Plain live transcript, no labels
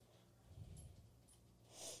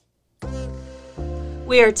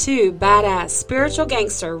We are two badass spiritual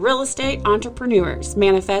gangster real estate entrepreneurs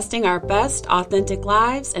manifesting our best authentic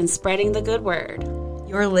lives and spreading the good word.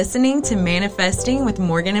 You're listening to Manifesting with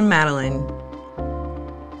Morgan and Madeline.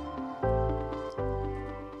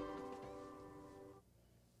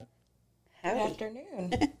 Howdy. Good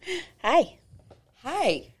afternoon. Hi.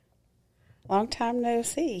 Hi. Long time no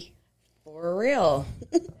see. For real.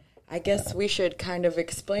 I guess we should kind of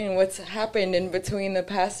explain what's happened in between the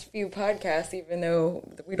past few podcasts, even though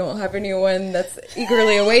we don't have anyone that's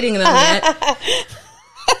eagerly awaiting them yet.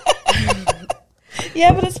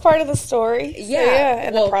 Yeah, but it's part of the story.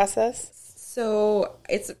 Yeah. The process. So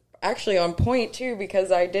it's actually on point, too, because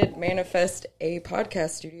I did manifest a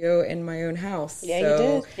podcast studio in my own house. Yeah, you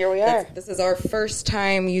did. Here we are. This is our first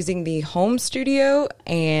time using the home studio,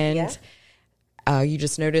 and... Yeah. You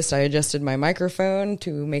just noticed I adjusted my microphone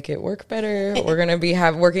to make it work better. We're going to be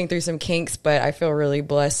working through some kinks, but I feel really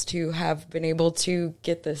blessed to have been able to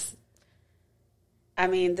get this. I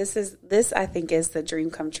mean, this I think is the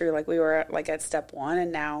dream come true. Like we were at step one,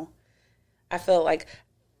 and now I feel like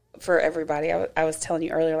for everybody, I was telling you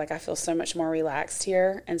earlier, like I feel so much more relaxed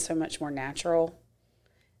here and so much more natural.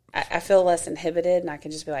 I feel less inhibited, and I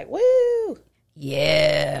can just be like, woo!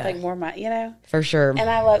 Yeah. Like more For sure. And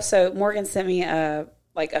I love, so Morgan sent me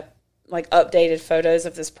updated photos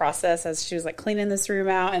of this process as she was like cleaning this room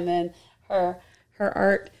out, and then her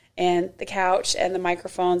art and the couch and the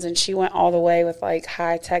microphones, and she went all the way with like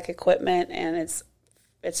high tech equipment, and it's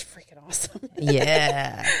freaking awesome.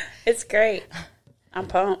 Yeah. It's great. I'm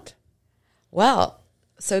pumped. Well,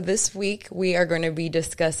 so this week we are going to be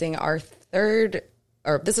discussing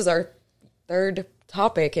this is our third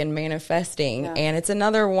topic in manifesting, and it's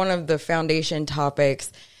another one of the foundation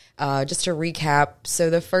topics. Just to recap, so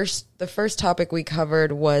the first topic we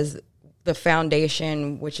covered was the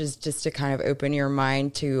foundation, which is just to kind of open your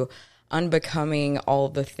mind to unbecoming all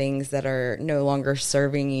the things that are no longer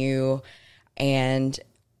serving you, and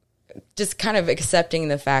just kind of accepting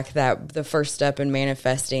the fact that the first step in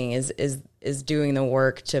manifesting is doing the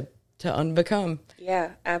work to unbecome.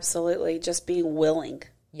 Yeah, absolutely. Just being willing.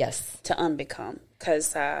 Yes. To unbecome.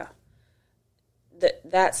 Because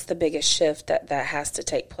that's the biggest shift that has to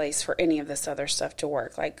take place for any of this other stuff to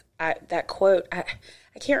work. Like that quote, I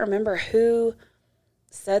can't remember who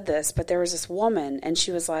said this, but there was this woman, and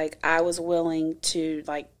she was like, I was willing to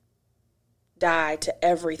like die to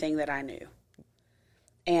everything that I knew,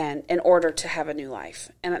 and in order to have a new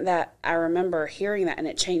life. And that I remember hearing that, and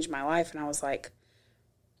it changed my life. And I was like,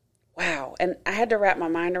 wow. And I had to wrap my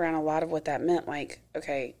mind around a lot of what that meant. Like,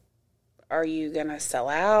 okay, are you going to sell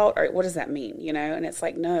out? Or what does that mean? And it's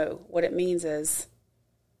like, no, what it means is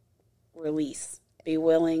release. Be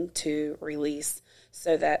willing to release,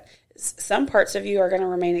 so that some parts of you are going to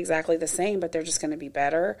remain exactly the same, but they're just going to be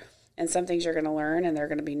better. And some things you're going to learn, and they're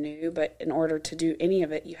going to be new. But in order to do any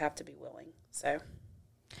of it, you have to be willing. So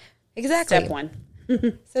exactly. Step one.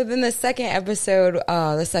 So then the second episode,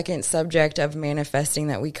 the second subject of manifesting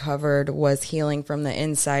that we covered was healing from the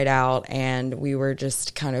inside out. And we were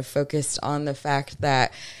just kind of focused on the fact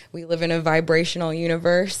that we live in a vibrational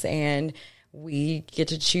universe, and we get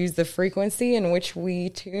to choose the frequency in which we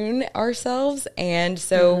tune ourselves. And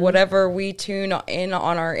so whatever we tune in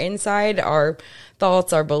on our inside, our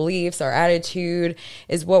thoughts, our beliefs, our attitude,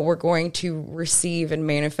 is what we're going to receive and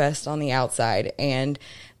manifest on the outside. And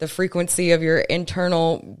the frequency of your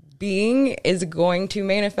internal being is going to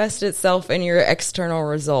manifest itself in your external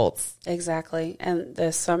results. Exactly. And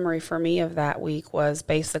the summary for me of that week was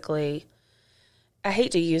basically, I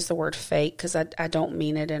hate to use the word fake because I don't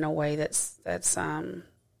mean it in a way that's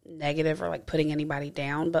negative or like putting anybody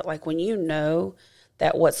down. But like when you know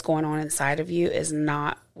that what's going on inside of you is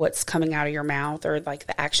not what's coming out of your mouth, or like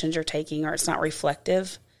the actions you're taking, or it's not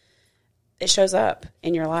reflective, it shows up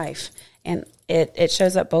in your life. And it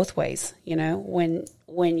shows up both ways,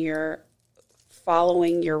 when you're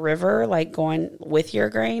following your river, like going with your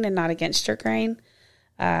grain and not against your grain,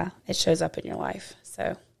 it shows up in your life.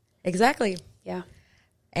 So exactly. Yeah.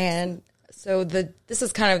 And so this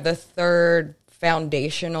is kind of the third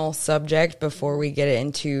foundational subject before we get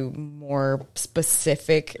into more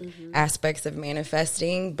specific aspects of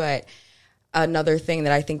manifesting. But another thing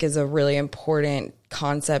that I think is a really important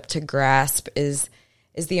concept to grasp is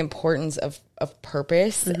the importance of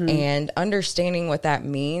purpose and understanding what that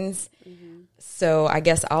means. So I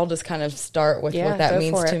guess I'll just kind of start with what that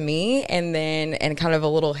means to me, and kind of a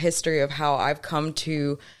little history of how I've come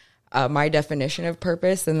to my definition of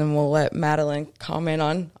purpose, and then we'll let Madeline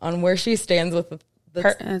comment on where she stands with the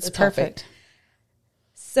topic. Perfect.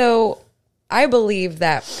 So I believe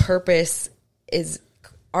that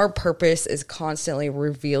our purpose is constantly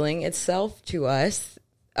revealing itself to us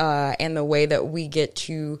and the way that we get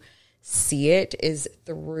to see it is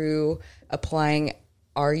through applying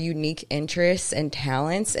our unique interests and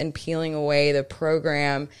talents and peeling away the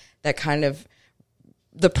programming that kind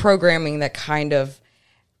of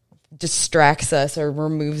distracts us or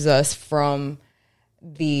removes us from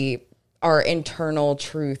our internal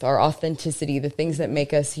truth, our authenticity, the things that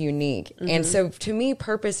make us unique. Mm-hmm. And so to me,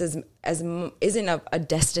 purpose isn't a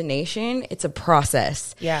destination, it's a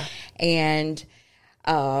process. Yeah. And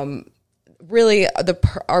really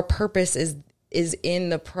our purpose is in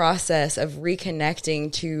the process of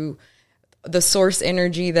reconnecting to the source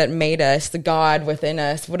energy that made us, the God within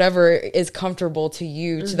us, whatever is comfortable to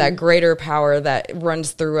you, to that greater power that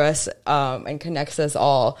runs through us and connects us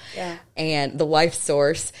all, and the life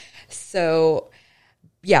source. So,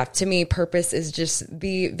 yeah, to me, purpose is just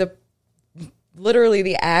literally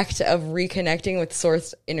the act of reconnecting with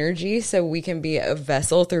source energy so we can be a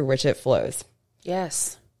vessel through which it flows.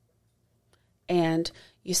 Yes. And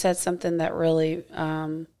you said something that really...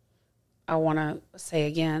 I want to say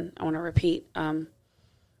again, I want to repeat,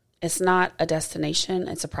 it's not a destination,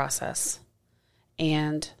 it's a process.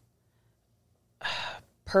 And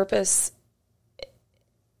purpose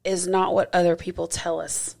is not what other people tell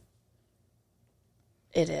us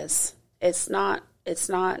it is. It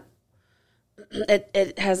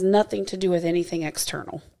has nothing to do with anything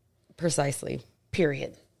external. Precisely.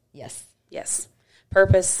 Period. Yes. Yes.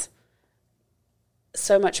 Purpose,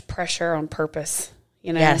 so much pressure on purpose.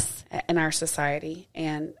 Yes. In our society.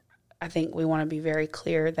 And I think we want to be very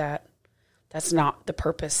clear that that's not the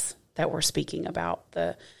purpose that we're speaking about.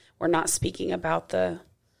 We're not speaking about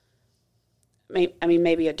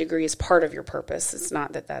maybe a degree is part of your purpose. It's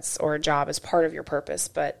not or a job is part of your purpose,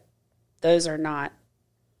 but those are not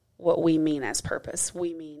what we mean as purpose.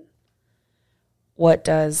 We mean, what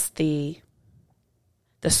does the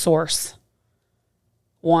source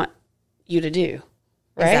want you to do?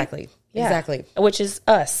 Right? Exactly. Yeah. Exactly. Which is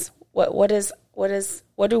us. What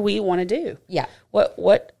do we want to do? Yeah.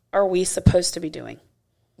 What are we supposed to be doing?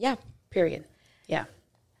 Yeah. Period. Yeah.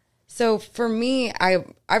 So for me,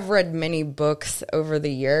 I've read many books over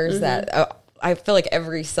the years that I feel like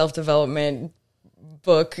every self-development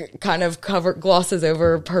book kind of glosses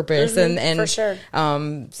over purpose and for sure.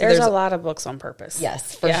 So there's a lot of books on purpose.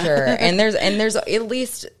 Yes, for sure. And there's at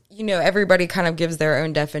least, everybody kind of gives their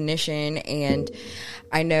own definition. And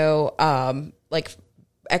I know, like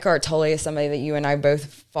Eckhart Tolle is somebody that you and I both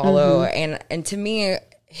follow. And to me,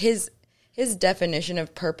 his definition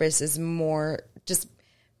of purpose is more just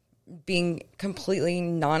being completely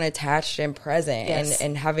non-attached and present,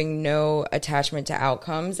 and having no attachment to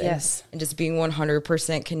outcomes, and just being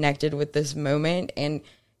 100% connected with this moment and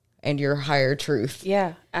your higher truth.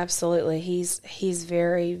 Yeah, absolutely. He's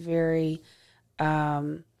very, very,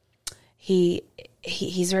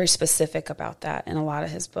 he's very specific about that in a lot of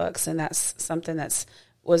his books. And that's something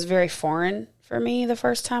was very foreign for me the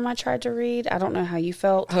first time I tried to read. I don't know how you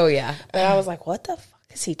felt. Oh yeah. But I was like, what the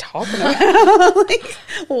fuck is he talking about? Like,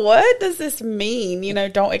 what does this mean?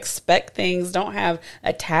 Don't expect things, don't have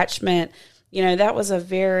attachment. That was a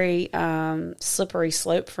very slippery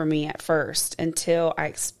slope for me at first until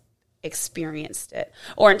I experienced it,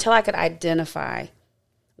 or until I could identify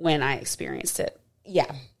when I experienced it.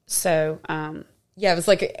 Yeah. So, it was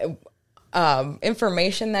like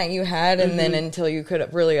information that you had, and then until you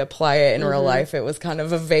could really apply it in real life, it was kind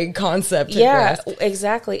of a vague concept to grasp.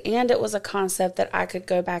 Exactly. And it was a concept that I could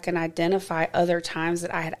go back and identify other times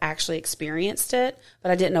that I had actually experienced it,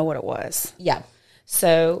 but I didn't know what it was. Yeah.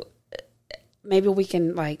 So maybe we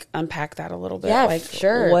can unpack that a little bit. Yeah,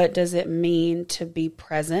 sure. What does it mean to be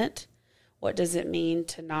present? What does it mean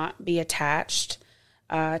to not be attached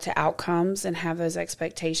to outcomes and have those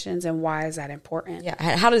expectations, and why is that important?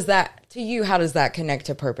 Yeah. How does that connect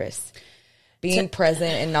to purpose? Being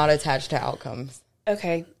present and not attached to outcomes.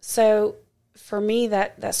 Okay. So for me,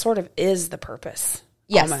 that sort of is the purpose.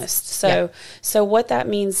 Yes. Almost. So what that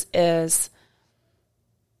means is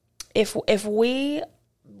if we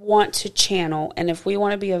want to channel, and if we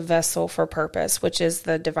want to be a vessel for purpose, which is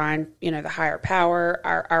the divine, the higher power,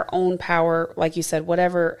 our own power, like you said,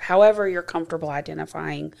 however you're comfortable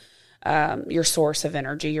identifying your source of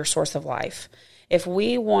energy, your source of life. If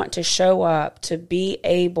we want to show up to be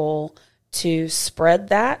able to spread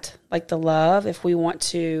that, like the love, if we want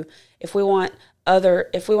to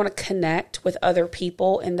connect with other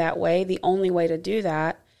people in that way, the only way to do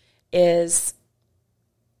that is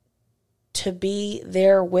to be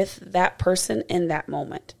there with that person in that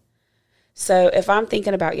moment. So if I'm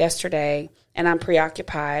thinking about yesterday and I'm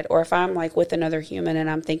preoccupied, or if I'm with another human and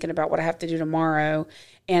I'm thinking about what I have to do tomorrow,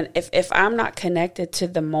 and if I'm not connected to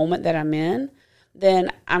the moment that I'm in,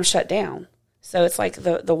 then I'm shut down. So it's like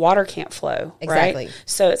the water can't flow, Exactly. right?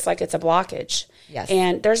 So it's like it's a blockage. Yes.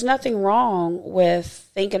 And there's nothing wrong with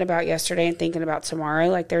thinking about yesterday and thinking about tomorrow.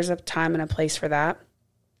 Like there's a time and a place for that.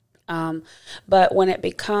 But when it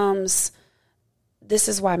becomes, this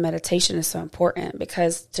is why meditation is so important,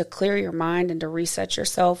 because to clear your mind and to reset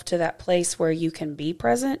yourself to that place where you can be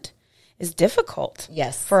present is difficult.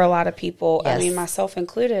 Yes. For a lot of people, Yes. I mean, myself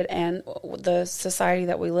included, and the society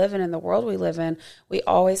that we live in and the world we live in, we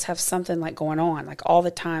always have something like going on. Like all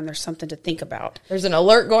the time, there's something to think about. There's an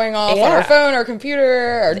alert going off Yeah. on our phone, our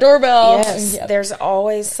computer, our doorbell. Yes, Yep. there's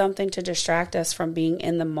always something to distract us from being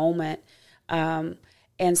in the moment.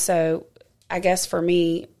 And so I guess for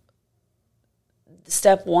me,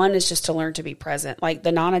 step one is just to learn to be present. Like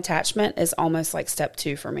the non-attachment is almost like step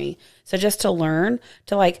two for me. So just to learn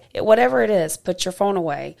to like, whatever it is, put your phone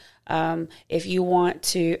away. If you want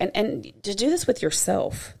to, and to do this with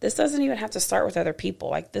yourself, this doesn't even have to start with other people.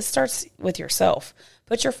 Like this starts with yourself.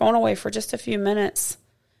 Put your phone away for just a few minutes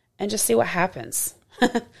and just see what happens.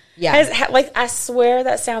 Yeah. Like I swear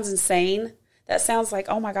that sounds insane. That sounds like,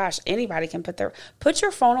 oh my gosh, anybody can put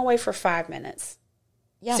your phone away for 5 minutes.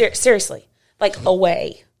 Yeah. Seriously, like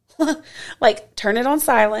away, like turn it on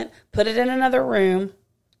silent, put it in another room,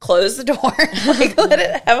 close the door, like let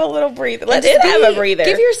it have a little breather. Let it have a breather.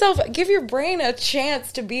 Give your brain a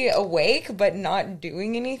chance to be awake, but not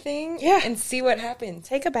doing anything. Yeah. And see what happens.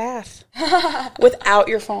 Take a bath without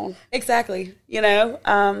your phone. Exactly. You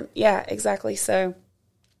know? Yeah, exactly. So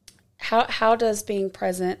how does being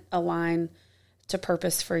present align to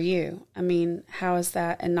purpose for you? I mean, how is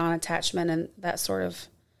that and non-attachment and that sort of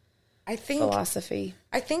philosophy?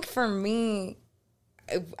 I think for me,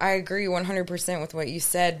 I agree 100% with what you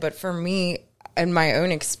said, but for me, in my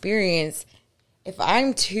own experience, if I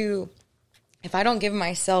don't give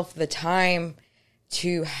myself the time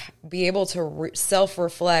to be able to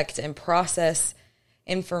self-reflect and process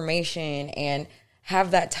information and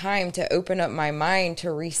have that time to open up my mind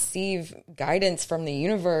to receive guidance from the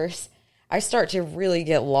universe, I start to really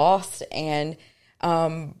get lost. And,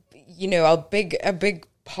 a big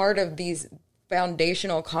part of these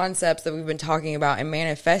foundational concepts that we've been talking about and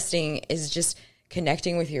manifesting is just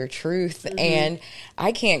connecting with your truth. Mm-hmm. And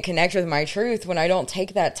I can't connect with my truth when I don't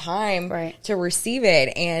take that time to receive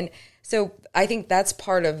it. And so I think that's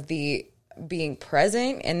part of the being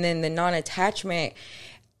present. And then the non-attachment,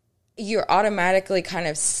 you're automatically kind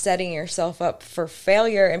of setting yourself up for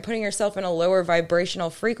failure and putting yourself in a lower vibrational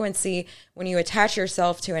frequency when you attach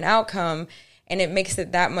yourself to an outcome. And it makes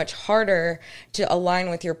it that much harder to align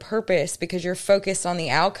with your purpose because you're focused on the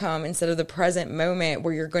outcome instead of the present moment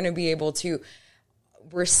where you're going to be able to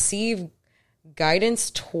receive guidance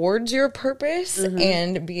towards your purpose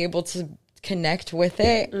and be able to connect with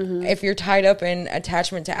it. Mm-hmm. If you're tied up in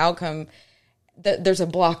attachment to outcome, there's a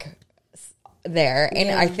block there.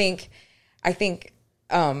 And I think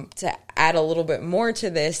to add a little bit more to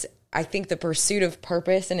this, I think the pursuit of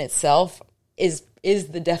purpose in itself is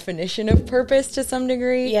the definition of purpose to some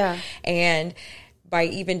degree. Yeah. And by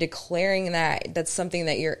even declaring that that's something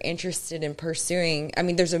that you're interested in pursuing, I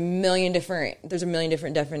mean, there's a million different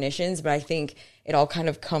definitions, but I think it all kind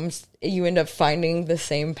of you end up finding the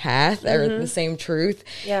same path or the same truth.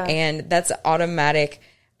 Yeah. And that's automatic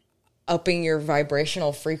upping your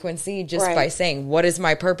vibrational frequency just by saying, what is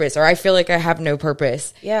my purpose? Or I feel like I have no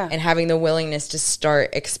purpose. Yeah. And having the willingness to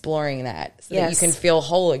start exploring that so that you can feel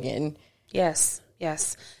whole again. Yes.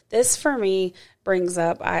 This for me brings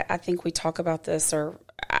up, I think we talk about this, or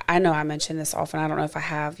I know I mention this often. I don't know if I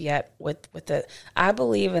have yet with I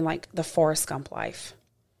believe in like the Forrest Gump life.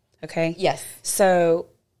 Okay. Yes. So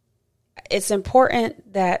it's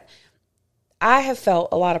important that I have felt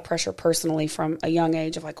a lot of pressure personally from a young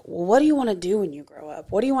age of like, well, what do you want to do when you grow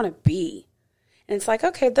up? What do you want to be? And it's like,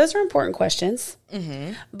 okay, those are important questions.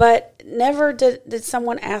 Mm-hmm. But never did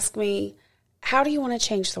someone ask me, how do you want to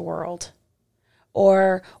change the world?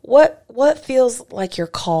 Or what feels like your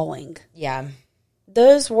calling? Yeah.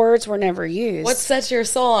 Those words were never used. What sets your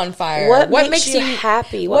soul on fire? What makes you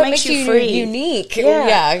happy? What makes you free? Unique?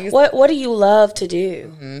 Yeah. What do you love to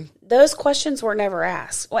do? Mm-hmm. Those questions were never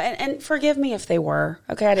asked. Well, and forgive me if they were.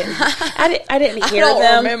 Okay, I didn't hear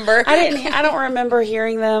them. Remember. I don't remember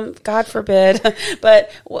hearing them. God forbid.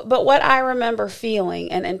 But what I remember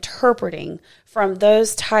feeling and interpreting from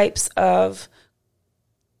those types of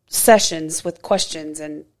sessions with questions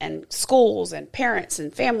and schools and parents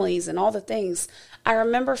and families and all the things, I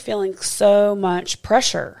remember feeling so much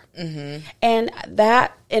pressure. Mm-hmm. And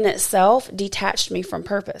that in itself detached me from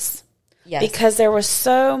purpose. Yes. Because there was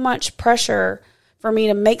so much pressure for me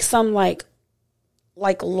to make some like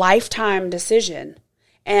lifetime decision.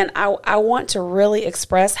 And I want to really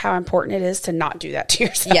express how important it is to not do that to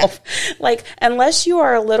yourself. Yeah. Like, unless you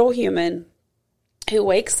are a little human who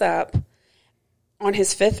wakes up on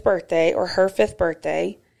his 5th birthday or her 5th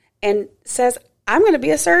birthday and says, I'm going to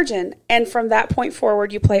be a surgeon. And from that point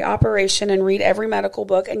forward, you play operation and read every medical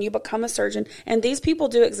book and you become a surgeon. And these people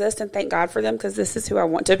do exist, and thank God for them, because this is who I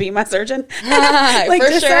want to be my surgeon. Like,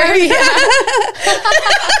 for sure. Yeah.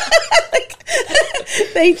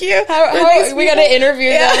 Thank you. We got to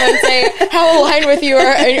interview them and say, how aligned with you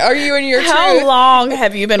are you in your How truth? long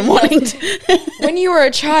have you been wanting to? When you were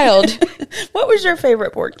a child. What was your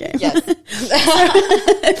favorite board game? Yes.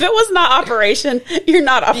 If it was not Operation, you're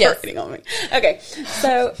not operating on me. Okay.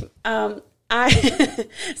 So,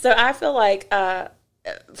 I feel like,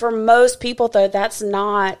 for most people though, that's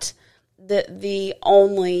not the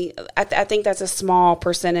only, I think that's a small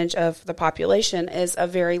percentage of the population is a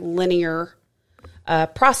very linear,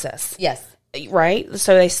 process. Yes. Right?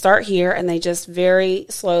 So they start here and they just very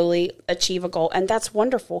slowly achieve a goal, and that's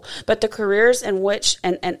wonderful. But the careers in which,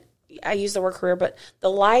 and I use the word career, but the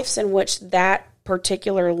lives in which that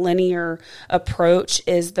particular linear approach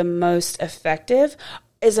is the most effective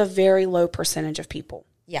is a very low percentage of people.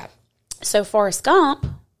 Yeah. So Forrest Gump,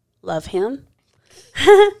 love him.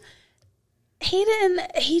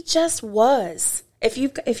 He just was. If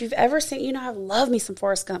you've ever seen, I love me some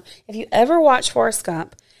Forrest Gump. If you ever watch Forrest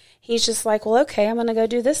Gump, he's just like, well, okay, I'm going to go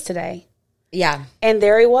do this today. Yeah. And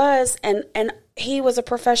there he was. And he was a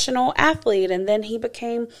professional athlete. And then he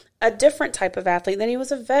became a different type of athlete. Then he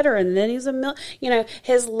was a veteran. And then he was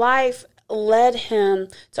his life led him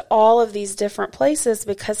to all of these different places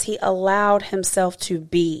because he allowed himself to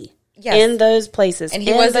be. Yes. In those places, and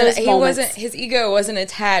his ego wasn't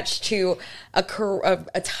attached to a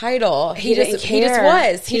title. He just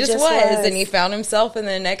was, and he found himself in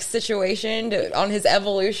the next situation on his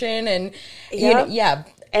evolution, and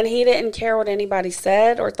and he didn't care what anybody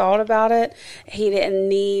said or thought about it. He didn't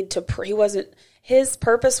need to. His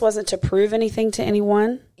purpose wasn't to prove anything to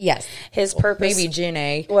anyone. Yes, his purpose. Maybe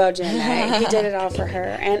Janae. Well, Janae, he did it all for her,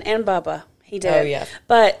 and Bubba. He did. Oh, yeah.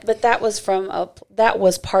 But that was that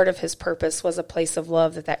was part of his purpose, was a place of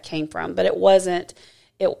love that came from. But it wasn't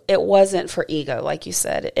for ego, like you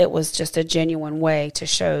said. It was just a genuine way to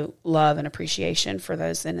show love and appreciation for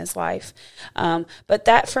those in his life. But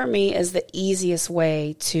that for me is the easiest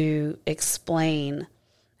way to explain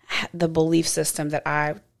the belief system that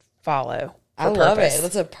I follow. I love it.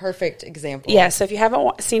 That's a perfect example. Yeah. So if you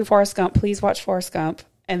haven't seen Forrest Gump, please watch Forrest Gump.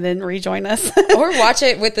 And then rejoin us. Or watch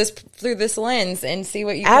it through this lens and see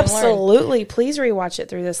what you can learn. Absolutely. Please rewatch it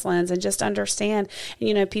through this lens and just understand.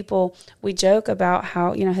 People, we joke about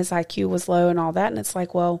how, his IQ was low and all that. And it's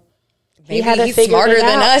like, well, maybe he's smarter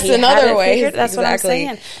than us in other ways. That's what I'm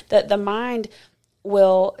saying. That the mind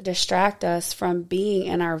will distract us from being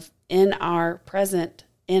in our present,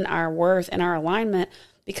 in our worth, in our alignment,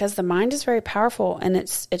 because the mind is very powerful and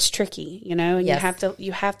it's tricky, and yes.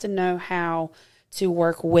 you have to know how to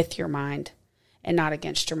work with your mind and not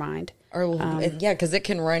against your mind. Or because it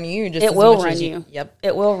can run you. It will run you. Yep,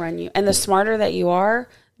 it will run you. And the smarter that you are,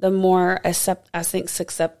 the more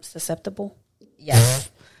susceptible.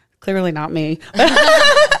 Yes, clearly not me.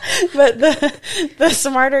 But the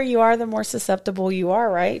smarter you are, the more susceptible you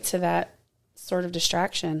are, right, to that sort of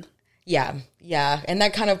distraction. Yeah, and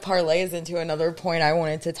that kind of parlays into another point I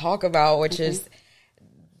wanted to talk about, which is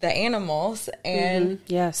the animals and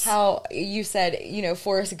yes. how you said,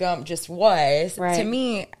 Forrest Gump just was. Right. To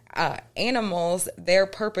me, animals, their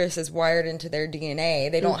purpose is wired into their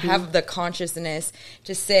DNA. They don't have the consciousness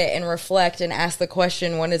to sit and reflect and ask the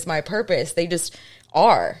question, what is my purpose? They just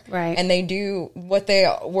are. Right. And they do what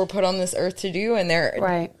they were put on this earth to do, and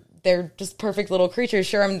they're just perfect little creatures.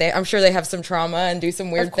 Sure, I'm sure they have some trauma and do some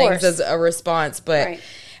weird things as a response, but right.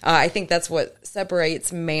 I think that's what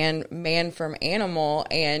separates man from animal.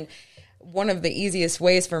 And one of the easiest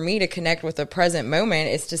ways for me to connect with the present moment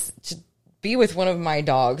is to be with one of my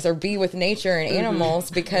dogs or be with nature and animals,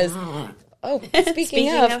 because speaking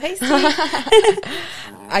of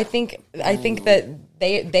I think that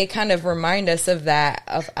they kind of remind us of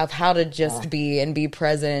that, of how to just be and be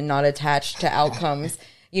present and not attached to outcomes.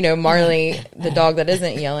 Marley, the dog that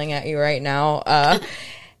isn't yelling at you right now,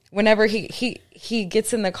 whenever he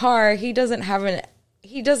gets in the car, he doesn't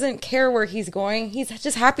care where he's going. He's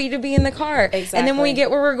just happy to be in the car. Exactly. And then when we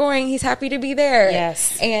get where we're going, he's happy to be there.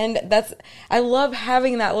 Yes. And I love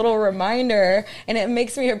having that little reminder, and it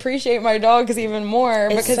makes me appreciate my dogs even more.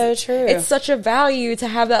 It's because so true. It's such a value to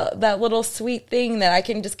have that little sweet thing that I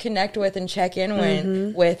can just connect with and check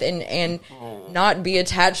in with and not be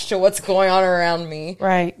attached to what's going on around me.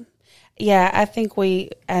 Right. I think we,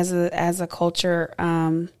 as a culture,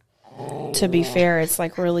 to be fair, it's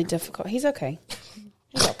like really difficult. He's okay.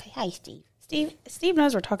 He's okay. Hi, Steve. Steve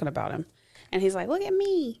knows we're talking about him. And he's like, look at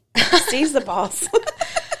me. Steve's the boss.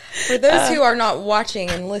 For those who are not watching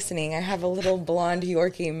and listening, I have a little blonde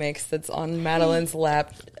Yorkie mix that's on Madeline's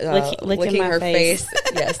lap, licking her face.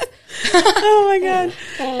 Yes. Oh, my God.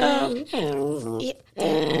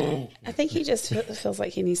 I think he just feels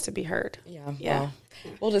like he needs to be heard. Yeah. Well,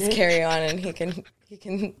 we'll just carry on, and he can.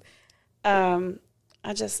 I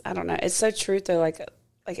don't know. It's so true, though. Like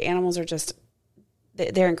animals are just,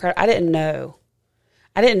 they're incredible. I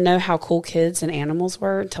didn't know how cool kids and animals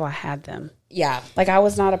were until I had them. Yeah. Like, I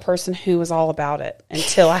was not a person who was all about it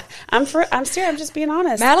until I'm serious. I'm just being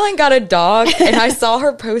honest. Madeline got a dog, and I saw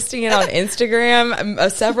her posting it on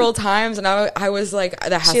Instagram several times, and I was like,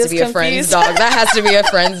 that has to be a friend's dog. That has to be a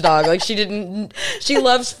friend's dog. Like, she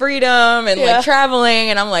loves freedom and like traveling,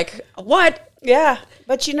 and I'm like, what? Yeah.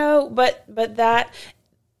 But but that,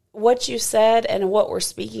 what you said and what we're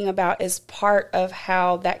speaking about is part of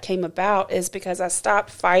how that came about, is because I stopped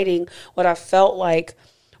fighting what I felt like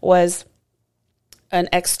was an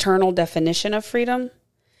external definition of freedom,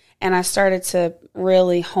 and I started to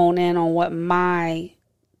really hone in on what my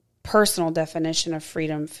personal definition of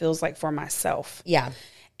freedom feels like for myself. Yeah.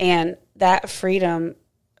 And that freedom,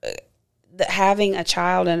 having a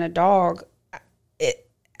child and a dog,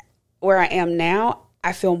 where I am now,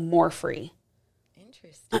 I feel more free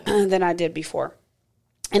than I did before,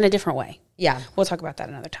 in a different way. Yeah, we'll talk about that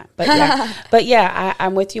another time. But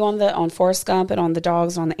I'm with you on Forrest Gump and on the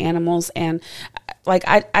dogs, on the animals, and like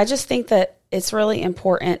I just think that it's really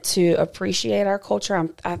important to appreciate our culture.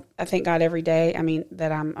 I thank God every day. I mean,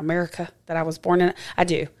 that I'm America, that I was born in. I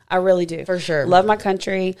do. I really do. For sure. Love my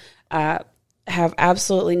country. Have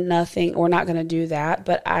absolutely nothing. We're not going to do that.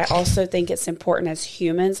 But I also think it's important as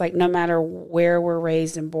humans, like no matter where we're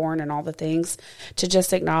raised and born and all the things, to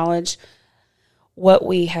just acknowledge what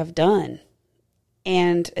we have done.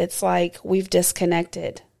 And it's like we've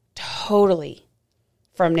disconnected totally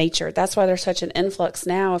from nature. That's why there's such an influx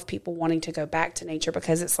now of people wanting to go back to nature,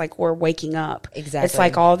 because it's like we're waking up. Exactly. It's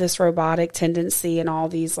like all this robotic tendency and all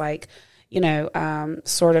these like,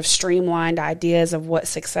 sort of streamlined ideas of what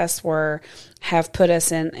success were have put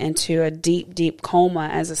us into a deep, deep coma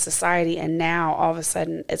as a society. And now all of a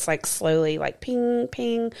sudden it's like slowly like ping,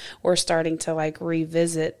 ping, we're starting to like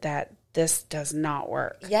revisit that this does not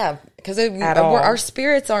work. Yeah, because our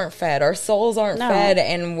spirits aren't fed, our souls aren't fed,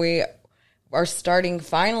 and we are starting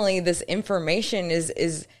finally. This information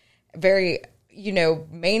is very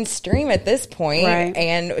mainstream at this point, right.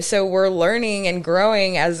 And so we're learning and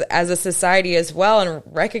growing as a society as well, and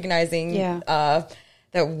recognizing that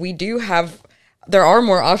we do have. There are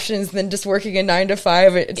more options than just working a 9 to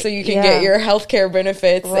 5, so you can get your healthcare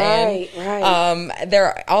benefits. Right. There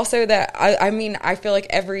are also that. I feel like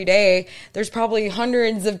every day there's probably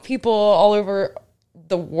hundreds of people all over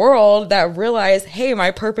the world that realize, hey, my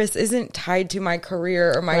purpose isn't tied to my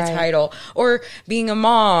career or my title or being a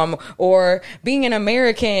mom or being an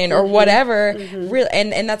American or whatever. Really,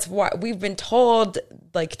 and that's why we've been told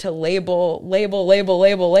like to label.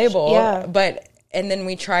 Yeah. But. And then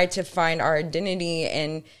we try to find our identity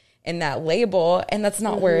in that label, and that's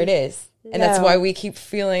not where it is. And that's why we keep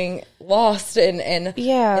feeling lost and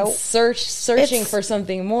searching for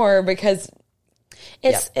something more, because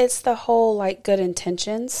it's the whole like good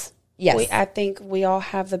intentions. Yes. I think we all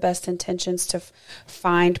have the best intentions to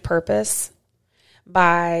find purpose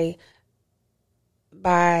by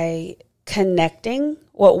connecting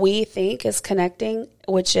what we think is connecting,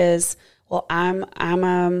 which is, well, I'm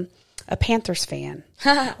a Panthers fan,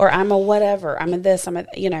 or I'm a whatever, I'm a this, I'm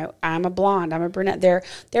a blonde, I'm a brunette. There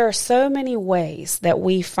are so many ways that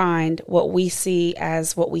we find what we see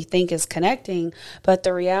as what we think is connecting, but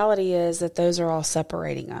the reality is that those are all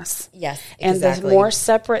separating us. Yes, and exactly. the more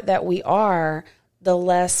separate that we are, the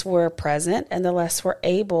less we're present and the less we're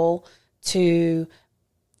able to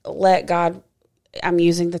let God, I'm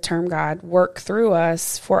using the term God, work through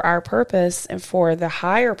us for our purpose and for the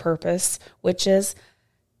higher purpose, which is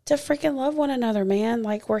to freaking love one another, man.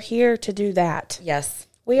 Like, we're here to do that. Yes.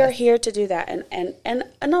 We are here to do that. And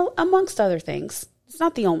amongst other things, it's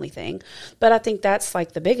not the only thing, but I think that's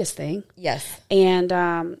like the biggest thing. Yes. And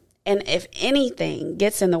if anything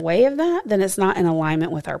gets in the way of that, then it's not in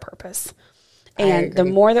alignment with our purpose. And the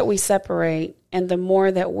more that we separate and the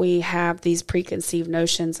more that we have these preconceived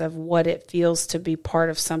notions of what it feels to be part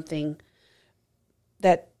of something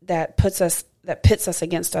that pits us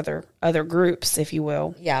against other groups, if you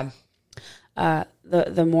will. Yeah.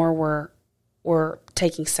 The more we're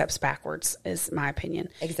taking steps backwards, is my opinion.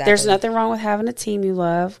 Exactly. There's nothing wrong with having a team you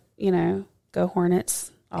love. go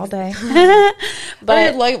Hornets all day.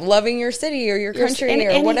 But like loving your city or your country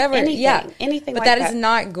or whatever. Anything but like that is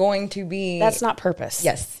not going to be. That's not purpose.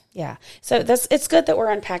 Yes. Yeah. So it's good that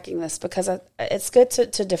we're unpacking this because it's good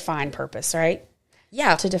to define purpose, right?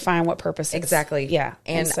 Yeah. To define what purpose is. Exactly. Yeah.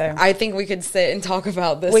 And so I think we could sit and talk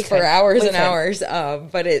about this for hours and hours.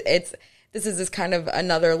 But this is kind of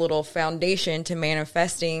another little foundation to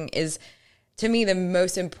manifesting is, to me, the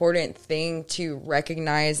most important thing to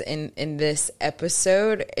recognize in this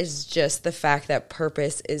episode is just the fact that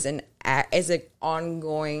purpose is an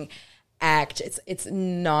ongoing act. It's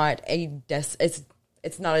not a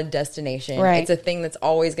it's not a destination. Right. It's a thing that's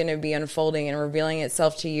always going to be unfolding and revealing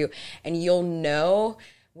itself to you, and you'll know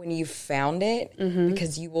when you've found it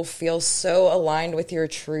because you will feel so aligned with your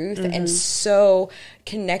truth and so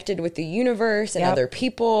connected with the universe and other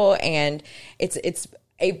people, and it's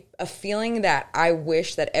a feeling that I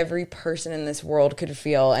wish that every person in this world could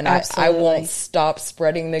feel. And I won't stop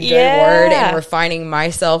spreading the good word and refining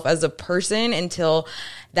myself as a person until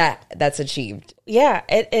that's achieved. Yeah,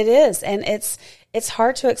 it is. And it's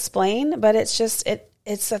hard to explain, but it's just,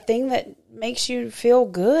 it's a thing that makes you feel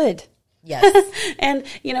good. Yes. And,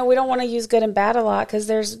 we don't want to use good and bad a lot because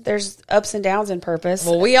there's ups and downs in purpose.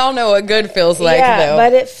 Well, we all know what good feels like, though.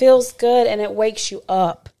 But it feels good and it wakes you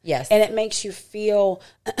up. Yes. And it makes you feel,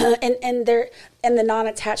 and the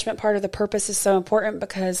non-attachment part of the purpose is so important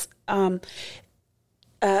because, freaking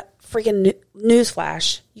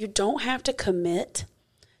newsflash, you don't have to commit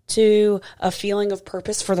to a feeling of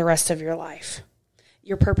purpose for the rest of your life.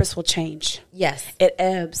 Your purpose will change. Yes. It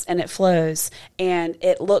ebbs and it flows and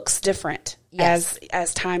it looks different as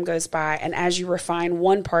time goes by. And as you refine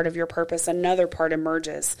one part of your purpose, another part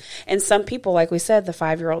emerges. And some people, like we said, the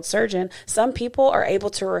 5-year-old surgeon, some people are able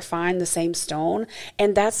to refine the same stone,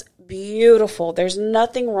 and that's beautiful. There's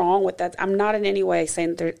nothing wrong with that. I'm not in any way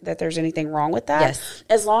saying that there's anything wrong with that. Yes.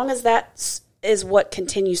 As long as that is what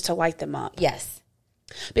continues to light them up. Yes.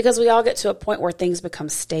 Because we all get to a point where things become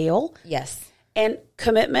stale. Yes. And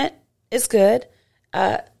commitment is good.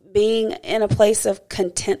 Being in a place of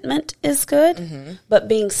contentment is good, but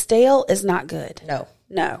being stale is not good.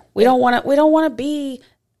 No. We don't want to be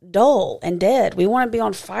dull and dead. We want to be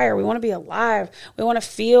on fire. We want to be alive. We want to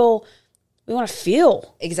feel.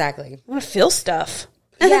 Exactly. We want to feel stuff.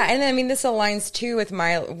 Yeah, and I mean this aligns too with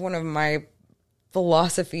one of my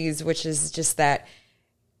philosophies, which is just that.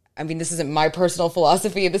 I mean, this isn't my personal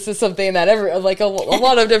philosophy. This is something that a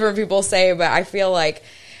lot of different people say, but I feel like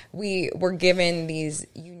we were given these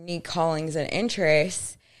unique callings and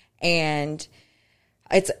interests, and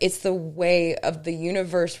it's the way of the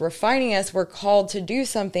universe refining us. We're called to do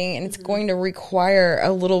something, and it's going to require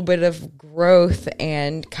a little bit of growth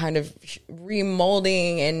and kind of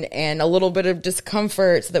remolding and a little bit of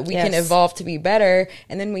discomfort so that we can evolve to be better.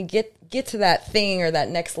 And then we get to that thing or that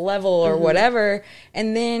next level or whatever,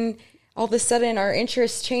 and then all of a sudden our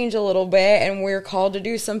interests change a little bit and we're called to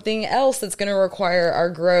do something else that's going to require our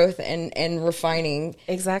growth and refining.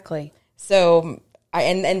 Exactly. So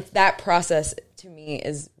and that process to me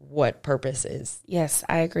is what purpose is. Yes,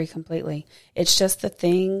 I agree completely. It's just the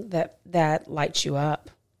thing that lights you up.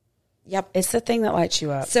 Yep. It's the thing that lights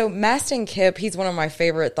you up. So Mastin Kipp, he's one of my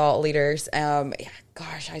favorite thought leaders.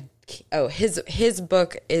 His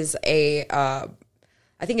book is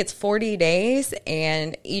I think it's 40 days,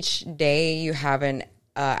 and each day you have an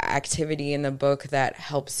activity in the book that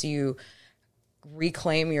helps you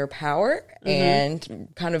reclaim your power, and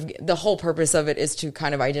kind of the whole purpose of it is to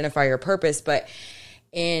kind of identify your purpose. But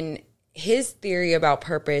in his theory about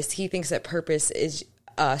purpose, he thinks that purpose is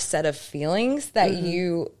a set of feelings that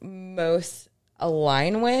you most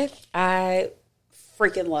align with. I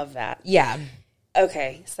freaking love that. Yeah.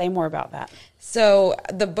 Okay, say more about that. So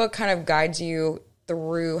the book kind of guides you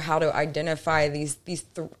through how to identify these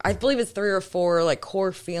I believe it's 3 or 4 like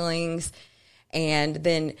core feelings, and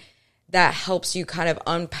then that helps you kind of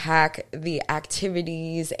unpack the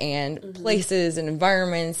activities and places and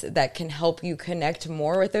environments that can help you connect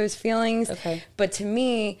more with those feelings. Okay. But to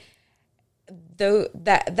me, though,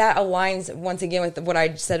 that aligns once again with what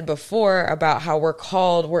I said before about how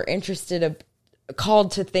we're interested,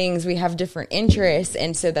 called to things, we have different interests,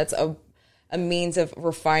 and so that's a means of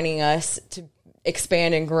refining us to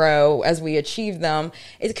expand and grow as we achieve them.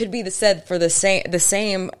 It could be the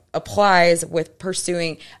same applies with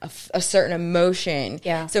pursuing a certain emotion.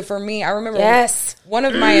 Yeah. So for me, I remember one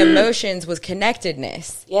of my emotions was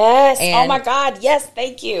connectedness. Yes. And oh my God. Yes.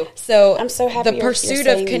 Thank you. So I'm so happy. The pursuit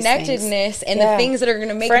of connectedness and the things that are going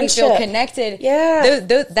to make me feel connected. Yeah.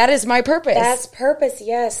 That is my purpose. That's purpose.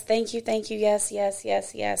 Yes. Thank you. Thank you. Yes. Yes.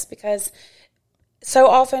 Yes. Yes. Because so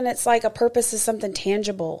often it's like a purpose is something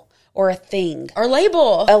tangible. or a thing. Or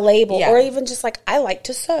label. A label. Yeah. Or even just like, I like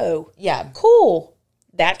to sew. Yeah. Cool.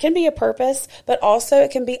 That can be a purpose, but also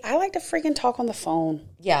it can be, I like to freaking talk on the phone.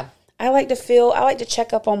 Yeah. I like to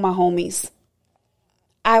check up on my homies.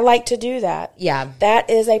 I like to do that. Yeah. That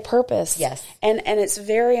is a purpose. Yes. And it's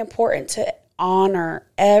very important to honor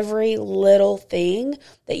every little thing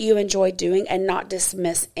that you enjoy doing and not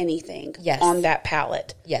dismiss anything on that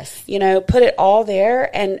palette. Yes. You know, put it all there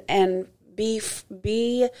and be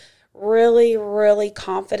really, really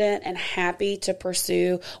confident and happy to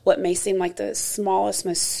pursue what may seem like the smallest,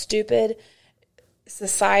 most stupid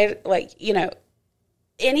society, like, you know,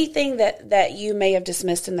 anything that you may have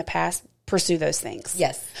dismissed in the past, pursue those things.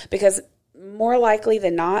 Yes. Because more likely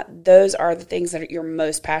than not, those are the things that you're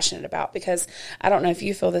most passionate about. Because I don't know if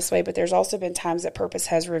you feel this way, but there's also been times that purpose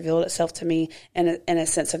has revealed itself to me in a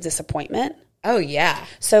sense of disappointment. Oh, yeah.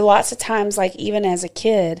 So lots of times, like even as a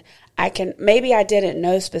kid, maybe I didn't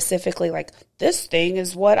know specifically, like, this thing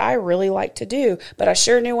is what I really like to do. But I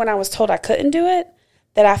sure knew when I was told I couldn't do it,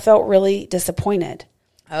 that I felt really disappointed.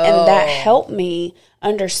 Oh. And that helped me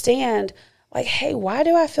understand, like, hey, why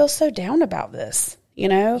do I feel so down about this? You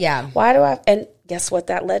know? Yeah. And guess what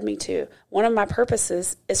that led me to? One of my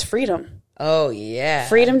purposes is freedom. Oh, yeah.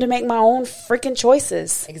 Freedom to make my own freaking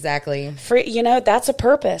choices. Exactly. You know, that's a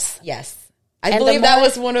purpose. Yes. I believe that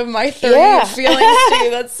was one of my 30 feelings too.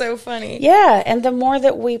 That's so funny. Yeah. And the more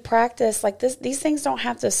that we practice, like these things don't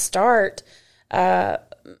have to start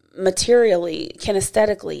materially,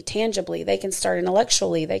 kinesthetically, tangibly. They can start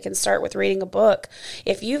intellectually. They can start with reading a book.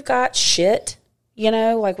 If you've got shit, you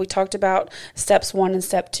know, like we talked about steps 1 and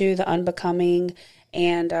step 2, the unbecoming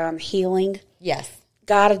and healing. Yes.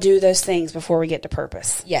 Got to do those things before we get to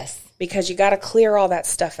purpose. Yes. Because you got to clear all that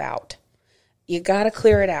stuff out. You got to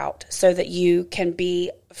clear it out so that you can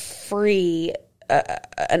be free,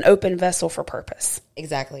 an open vessel for purpose.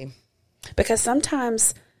 Exactly. Because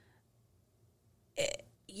sometimes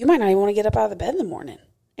you might not even want to get up out of the bed in the morning.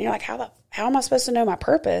 And you're like, how am I supposed to know my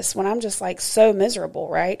purpose when I'm just like so miserable,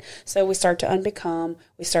 right? So we start to unbecome,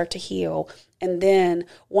 we start to heal. And then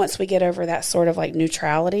once we get over that sort of like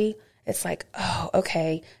neutrality, it's like, oh,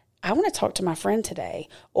 okay, I want to talk to my friend today.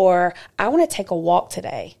 Or I want to take a walk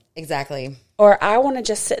today. Exactly. Or I want to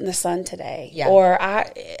just sit in the sun today. Yeah. Or I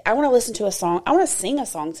want to listen to a song. I want to sing a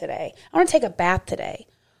song today. I want to take a bath today.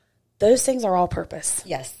 Those things are all purpose.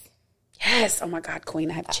 Yes. Yes. Oh my God,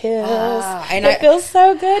 Queen, I have chills. And it feels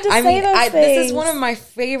so good to say those things. This is one of my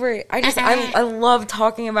favorite. I love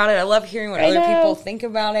talking about it. I love hearing what other people think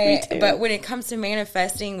about it. But when it comes to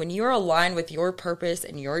manifesting, when you're aligned with your purpose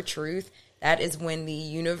and your truth, that is when the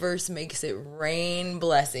universe makes it rain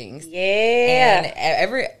blessings. Yeah.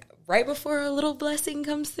 And right before a little blessing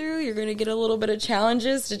comes through, you're going to get a little bit of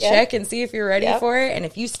challenges to check and see if you're ready for it. And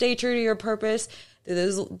if you stay true to your purpose,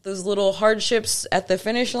 those little hardships at the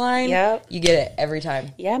finish line, you get it every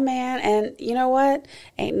time. Yeah, man. And you know what?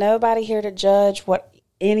 Ain't nobody here to judge what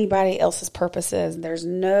anybody else's purpose is. There's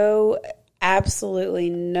absolutely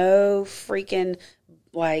no freaking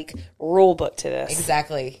like rule book to this.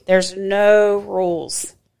 Exactly. There's no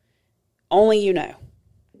rules. Only you know.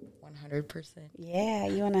 100%. Yeah,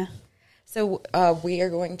 you want to. So we are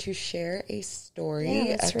going to share a story.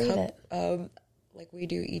 Yeah, let's read it. Like we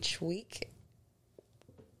do each week.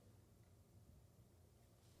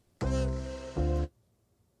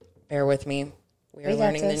 Bear with me. We are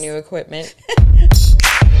learning the new equipment.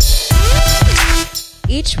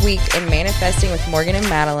 Each week in Manifesting with Morgan and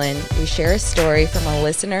Madeline, we share a story from a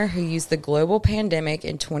listener who used the global pandemic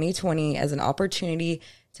in 2020 as an opportunity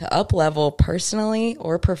to up-level personally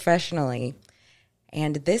or professionally.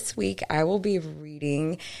 And this week, I will be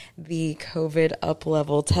reading the COVID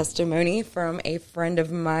up-level testimony from a friend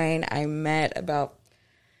of mine I met about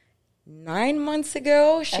 9 months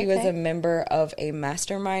ago. She was a member of a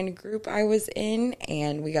mastermind group I was in,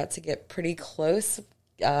 and we got to get pretty close,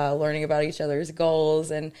 learning about each other's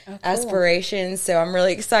goals and aspirations. So I'm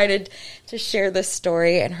really excited to share this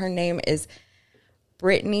story. And her name is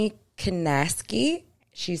Brittany Kanaski.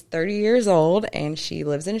 She's 30 years old, and she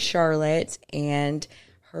lives in Charlotte. And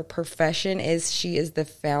her profession is she is the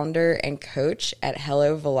founder and coach at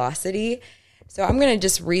Hello Velocity. So I'm going to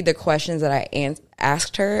just read the questions that I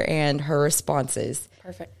asked her and her responses.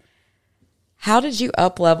 Perfect. How did you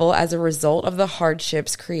up-level as a result of the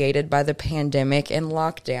hardships created by the pandemic and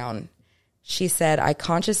lockdown? She said, I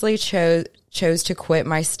consciously chose to quit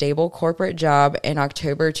my stable corporate job in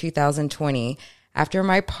October 2020. After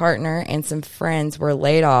my partner and some friends were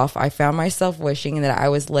laid off, I found myself wishing that I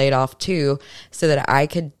was laid off too, so that I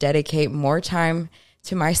could dedicate more time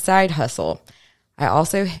to my side hustle.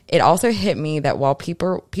 It also hit me that while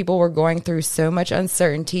people were going through so much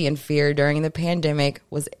uncertainty and fear during the pandemic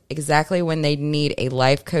was exactly when they'd need a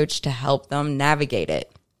life coach to help them navigate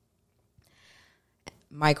it.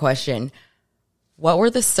 My question, what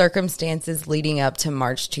were the circumstances leading up to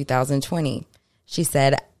March 2020? She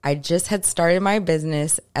said, I just had started my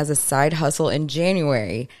business as a side hustle in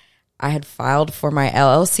January. I had filed for my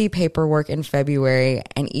LLC paperwork in February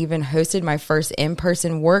and even hosted my first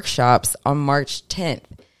in-person workshops on March 10th,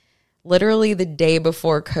 literally the day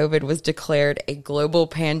before COVID was declared a global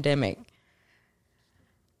pandemic.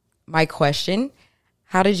 My question,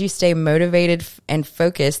 how did you stay motivated and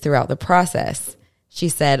focused throughout the process? She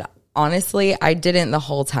said, honestly, I didn't the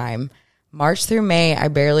whole time. March through May, I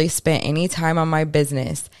barely spent any time on my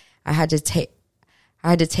business. I had to take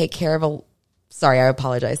care of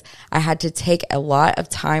I had to take a lot of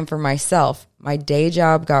time for myself. My day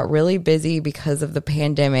job got really busy because of the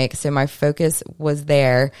pandemic, so my focus was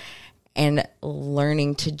there and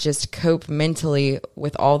learning to just cope mentally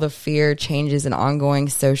with all the fear, changes, and ongoing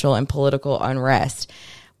social and political unrest.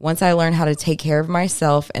 Once I learned how to take care of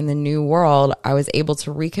myself in the new world, I was able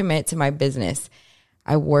to recommit to my business.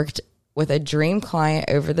 I worked with a dream client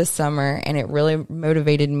over the summer, and it really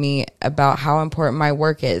motivated me about how important my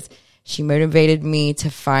work is. She motivated me to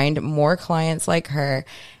find more clients like her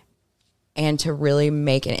and to really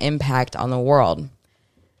make an impact on the world.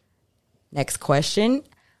 Next question.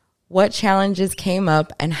 What challenges came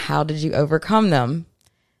up and how did you overcome them?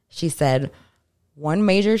 She said, one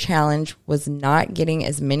major challenge was not getting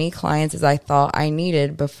as many clients as I thought I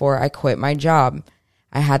needed before I quit my job.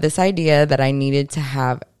 I had this idea that I needed to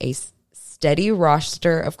have a steady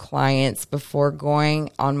roster of clients before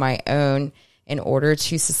going on my own in order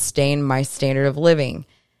to sustain my standard of living.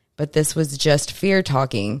 But this was just fear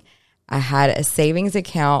talking. I had a savings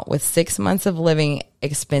account with 6 months of living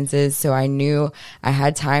expenses, so I knew I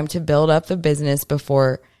had time to build up the business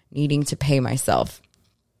before needing to pay myself.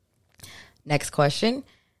 Next question.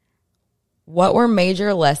 What were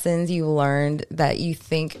major lessons you learned that you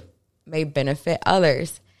think may benefit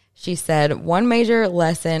others? She said, one major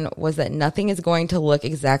lesson was that nothing is going to look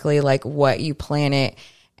exactly like what you plan it,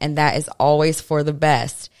 and that is always for the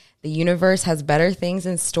best. The universe has better things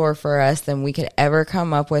in store for us than we could ever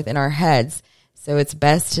come up with in our heads, so it's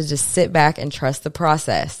best to just sit back and trust the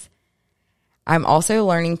process. I'm also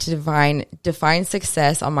learning to define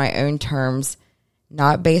success on my own terms,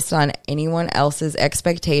 not based on anyone else's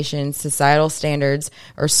expectations, societal standards,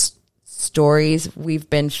 or stories we've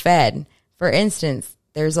been fed. For instance,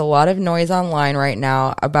 there's a lot of noise online right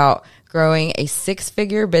now about growing a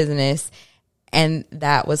 6-figure business, and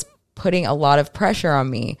that was putting a lot of pressure on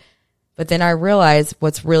me. But then I realized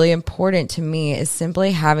what's really important to me is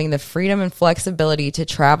simply having the freedom and flexibility to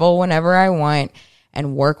travel whenever I want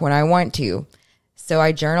and work when I want to. So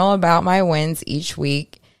I journal about my wins each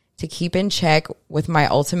week to keep in check with my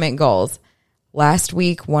ultimate goals. Last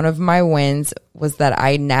week, one of my wins was that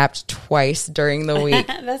I napped twice during the week.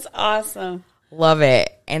 That's awesome. Love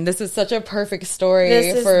it. And this is such a perfect story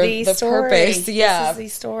for the purpose. Yeah. This is the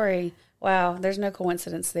story. Wow, there's no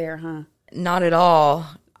coincidence there, huh? Not at all.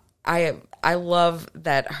 I love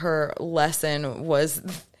that her lesson was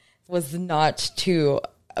not to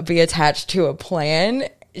be attached to a plan.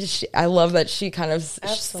 I love that she kind of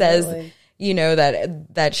says,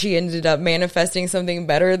 that she ended up manifesting something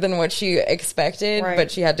better than what she expected, right.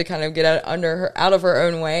 But she had to kind of get out of her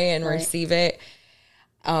own way and receive it.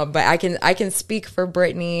 But I can speak for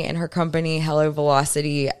Brittany and her company, Hello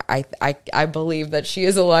Velocity. I believe that she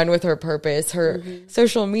is aligned with her purpose. Her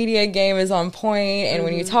social media game is on point, and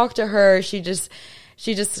when you talk to her, she just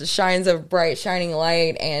shines a bright, shining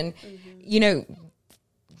light, and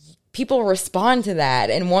people respond to that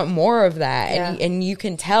and want more of that, and you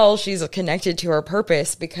can tell she's connected to her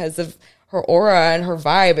purpose because of her aura and her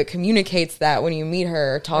vibe. It communicates that when you meet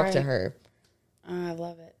her or talk to her. Oh, I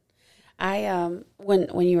love it.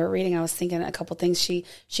 When you were reading, I was thinking a couple things.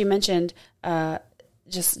 She mentioned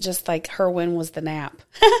just like her win was the nap.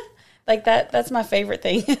 Like that's my favorite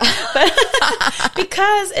thing. But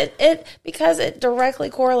because it directly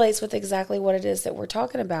correlates with exactly what it is that we're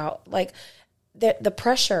talking about. Like the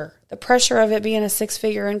pressure of it being a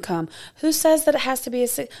 6-figure income. Who says that it has to be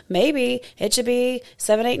maybe it should be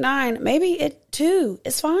 7, 8, 9. Maybe it 2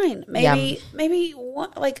 is fine. Maybe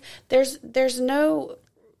one, like there's no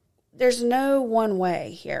one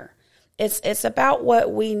way here. It's about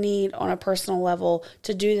what we need on a personal level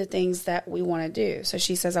to do the things that we want to do. So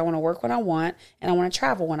she says, I want to work when I want, and I want to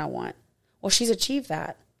travel when I want. Well, she's achieved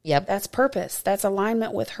that. Yep. That's purpose. That's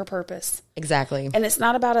alignment with her purpose. Exactly. And it's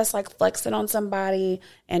not about us like flexing on somebody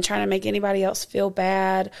and trying to make anybody else feel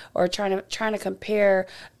bad, or trying to compare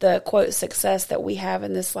the quote success that we have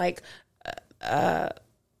in this like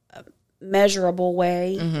measurable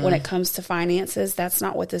way when it comes to finances. That's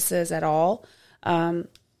not what this is at all.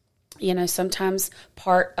 Sometimes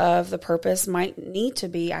part of the purpose might need to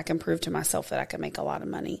be, I can prove to myself that I can make a lot of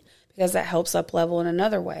money, because that helps up level in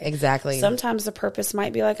another way. Exactly. Sometimes the purpose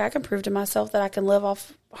might be like, I can prove to myself that I can live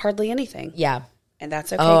off hardly anything. Yeah. And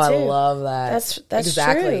that's okay too. I love that. That's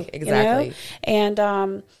exactly. true. Exactly. And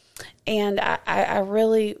I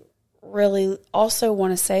really, really also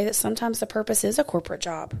want to say that sometimes the purpose is a corporate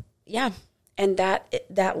job. Yeah. And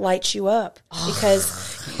that lights you up because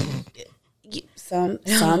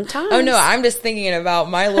sometimes. Oh no, I'm just thinking about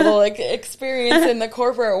my little experience in the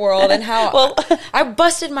corporate world and how I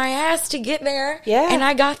busted my ass to get there. Yeah. And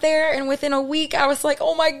I got there, and within a week I was like,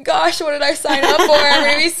 oh my gosh, what did I sign up for? I'm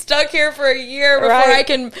going to be stuck here for a year before I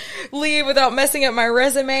can leave without messing up my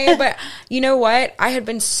resume. But you know what? I had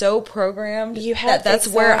been so programmed that's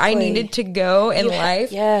where I needed to go in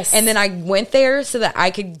life. Yes. And then I went there so that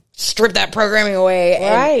I could strip that programming away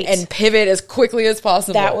and pivot as quickly as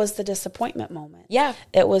possible. That was the disappointment moment. Yeah.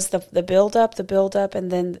 It was the build up,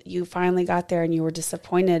 and then you finally got there and you were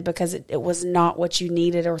disappointed because it was not what you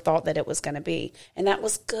needed or thought that it was going to be. And that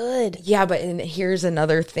was good. Yeah, but here's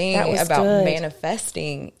another thing about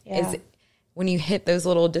manifesting is when you hit those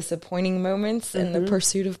little disappointing moments in the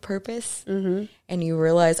pursuit of purpose and you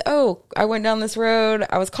realize, oh, I went down this road.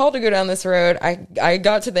 I was called to go down this road. I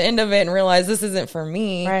got to the end of it and realized this isn't for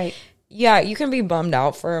me. Right. Yeah, you can be bummed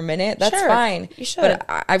out for a minute. That's fine. You should.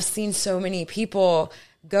 But I've seen so many people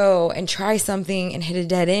go and try something and hit a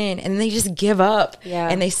dead end, and they just give up. Yeah.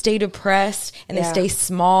 And they stay depressed, and they stay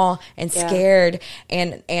small and scared.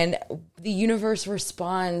 And the universe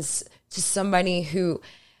responds to somebody who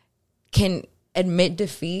can admit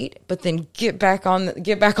defeat, but then get back on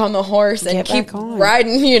the horse and keep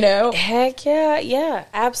riding, Heck yeah,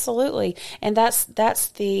 absolutely. And that's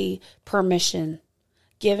the permission.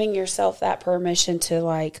 Giving yourself that permission to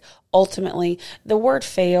like ultimately, the word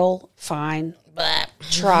fail, fine. But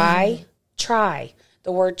try.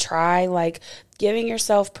 The word try, like giving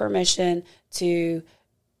yourself permission to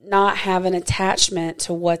not have an attachment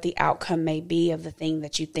to what the outcome may be of the thing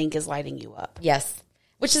that you think is lighting you up. Yes.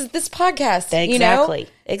 Which is this podcast, Exactly.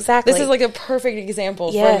 Exactly. This is like a perfect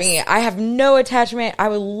example for me. I have no attachment. I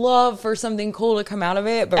would love for something cool to come out of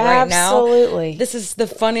it, but right now, this is the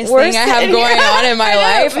funnest thing I have going on in my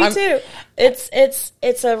life. Me too.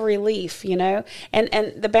 It's a relief,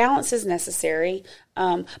 and the balance is necessary.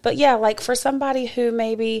 But yeah, like for somebody who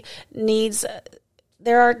maybe needs.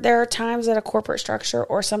 There are times that a corporate structure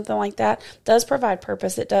or something like that does provide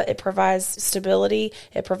purpose. It provides stability.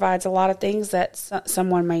 It provides a lot of things that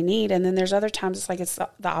someone may need. And then there's other times it's like it's the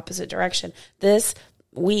opposite direction. This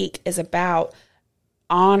week is about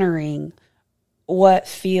honoring what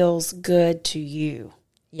feels good to you.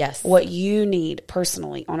 Yes. What you need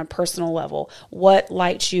personally on a personal level. What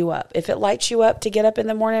lights you up. If it lights you up to get up in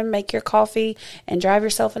the morning, make your coffee, and drive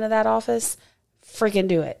yourself into that office, freaking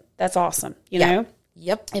do it. That's awesome. You know?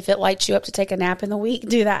 Yep. If it lights you up to take a nap in the week,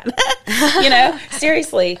 do that.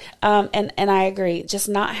 Seriously. And I agree. Just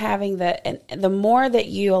not having and the more that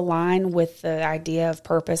you align with the idea of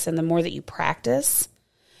purpose and the more that you practice,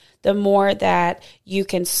 the more that you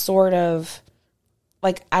can sort of,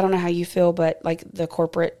 like, I don't know how you feel, but like the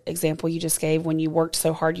corporate example you just gave, when you worked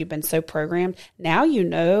so hard, you've been so programmed. Now you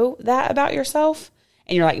know that about yourself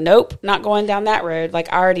and you're like, nope, not going down that road.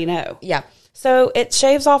 Like, I already know. Yeah. So it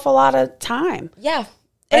shaves off a lot of time. Yeah.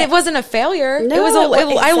 And it wasn't a failure. No, it was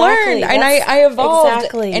I learned and I evolved.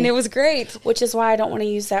 Exactly. And it was great. Which is why I don't want to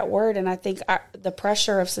use that word. And I think the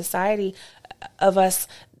pressure of society, of us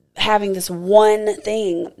having this one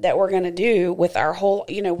thing that we're going to do with our whole,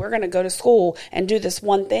 we're going to go to school and do this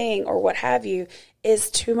one thing or what have you,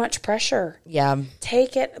 is too much pressure. Yeah.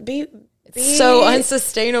 Take it. Be so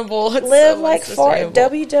unsustainable. It's live so like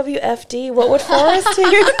WWFD. What would Forrest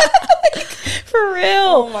do? For real.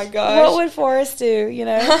 Oh my gosh. What would Forrest do?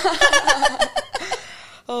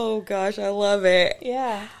 Oh gosh, I love it.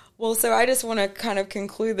 Yeah. Well, so I just want to kind of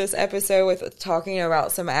conclude this episode with talking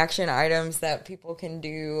about some action items that people can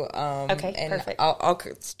do. Okay, and perfect. I'll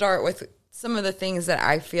start with some of the things that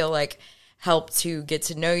I feel like help to get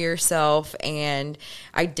to know yourself and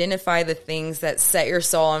identify the things that set your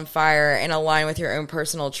soul on fire and align with your own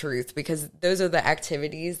personal truth, because those are the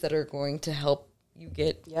activities that are going to help you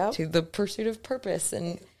get to the pursuit of purpose.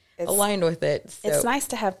 And aligned with it. So. It's nice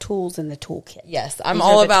to have tools in the toolkit. Yes, I'm These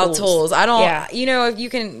all are the about tools. I don't, if you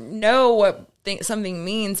can know what something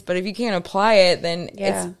means, but if you can't apply it, then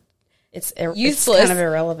it's useless. It's kind of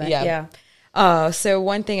irrelevant. Yeah. So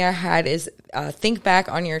one thing I had is think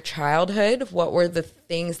back on your childhood. What were the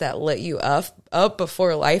things that lit you up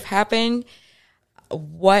before life happened?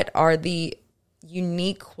 What are the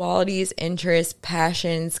unique qualities, interests,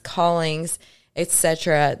 passions, callings,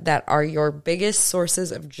 etc., that are your biggest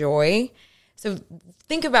sources of joy? So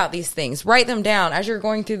think about these things. Write them down as you're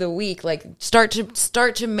going through the week. Like start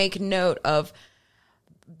to make note of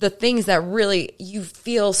the things that really you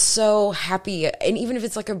feel so happy, and even if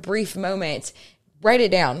it's like a brief moment, write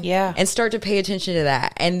it down. Yeah. And start to pay attention to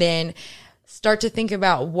that. And then start to think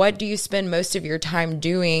about, what do you spend most of your time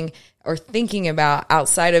doing or thinking about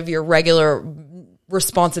outside of your regular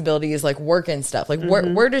responsibilities like work and stuff? Like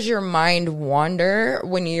where does your mind wander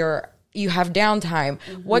when you have downtime?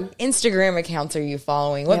 What Instagram accounts are you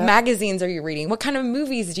following? What magazines are you reading? What kind of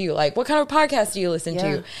movies do you like? What kind of podcasts do you listen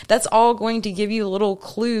to? That's all going to give you little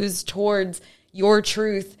clues towards your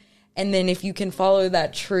truth. And then if you can follow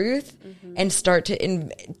that truth and start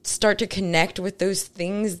to connect with those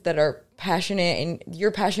things that are passionate and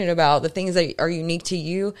you're passionate about, the things that are unique to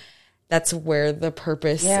you, that's where the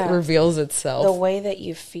purpose reveals itself. The way that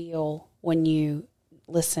you feel when you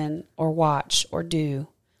listen or watch or do,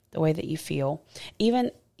 the way that you feel,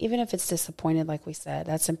 even if it's disappointed, like we said,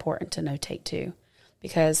 that's important to notate too,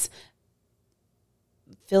 because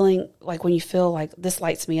feeling like, when you feel like this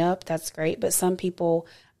lights me up, that's great. But some people,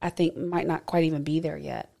 I think, might not quite even be there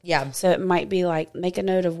yet. Yeah. So it might be like, make a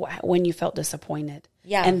note of when you felt disappointed.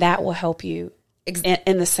 Yeah. And that will help you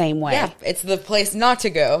in the same way. Yeah. It's the place not to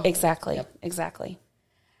go. Exactly. Yep. Exactly.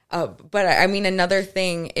 But I mean, another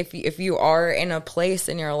thing, if you are in a place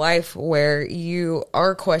in your life where you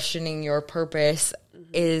are questioning your purpose,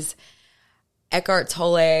 is Eckhart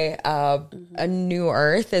Tolle, A New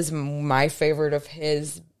Earth is my favorite of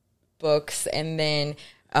his books. And then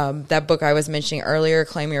that book I was mentioning earlier,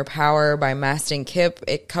 Claim Your Power by Mastin Kipp,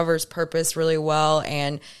 it covers purpose really well.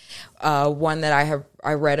 And one that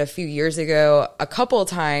I read a few years ago a couple of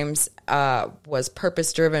times was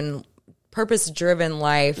Purpose Driven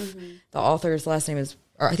Life. The author's last name is,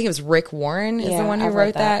 or I think it was Rick Warren is the one who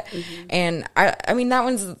wrote that. And I mean, that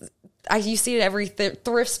one's, you see it at every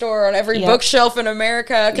thrift store, on every bookshelf in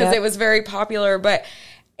America, because it was very popular, but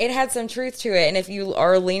it had some truth to it. And if you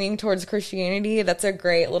are leaning towards Christianity, that's a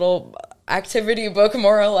great little activity book,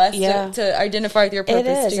 more or less, to identify with your purpose. It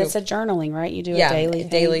is. too. It's a journaling, right? You do a daily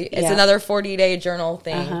thing. It's another 40-day journal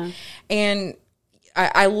thing. And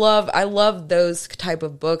I love those type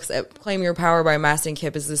of books. Claim Your Power by Mastin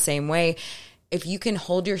Kipp is the same way. If you can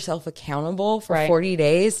hold yourself accountable for 40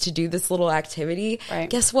 days to do this little activity,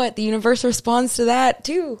 guess what? The universe responds to that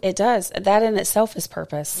too. It does. That in itself is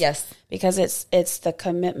purpose. Yes. Because it's the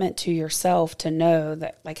commitment to yourself to know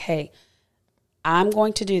that, like, hey, I'm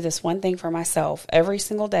going to do this one thing for myself every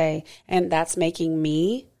single day, and that's making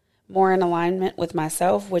me more in alignment with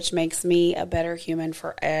myself, which makes me a better human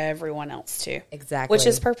for everyone else too. Exactly. Which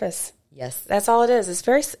is purpose. Yes. That's all it is.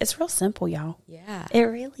 It's real simple, y'all. Yeah. It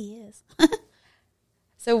really is.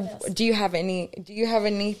 So do you have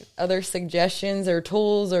any other suggestions or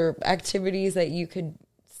tools or activities that you could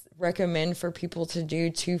recommend for people to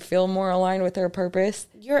do to feel more aligned with their purpose?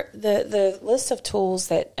 The list of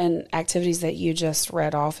tools and activities that you just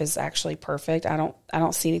read off is actually perfect. I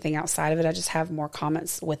don't see anything outside of it. I just have more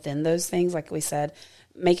comments within those things. Like we said,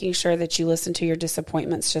 making sure that you listen to your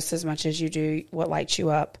disappointments just as much as you do what lights you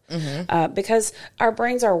up. Because our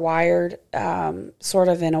brains are wired sort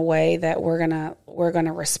of in a way that we're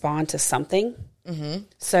gonna respond to something.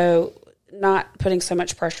 So not putting so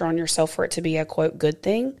much pressure on yourself for it to be a quote good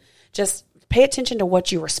thing. Just pay attention to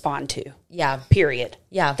what you respond to. Yeah. Period.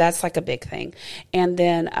 Yeah. That's like a big thing. And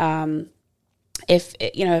then if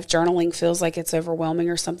journaling feels like it's overwhelming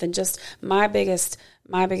or something, just my biggest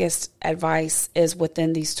advice is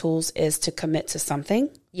within these tools is to commit to something.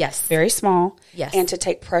 Yes. Very small. Yes. And to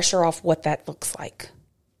take pressure off what that looks like.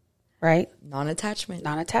 Right? Non-attachment.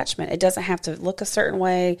 It doesn't have to look a certain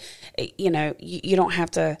way. You don't have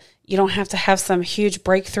to have some huge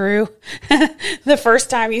breakthrough the first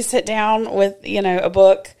time you sit down with, a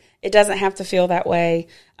book. It doesn't have to feel that way.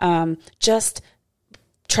 Just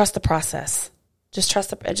trust the process.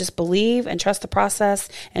 Just believe and trust the process,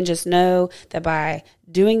 and just know that by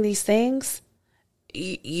doing these things,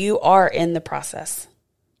 you are in the process.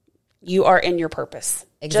 You are in your purpose.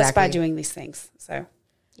 Exactly. Just by doing these things. So,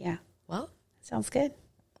 yeah. Well, sounds good.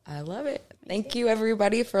 I love it. Thank you,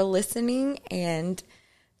 everybody, for listening, and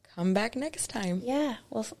come back next time. Yeah,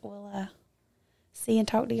 we'll See and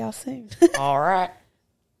talk to y'all soon. All right.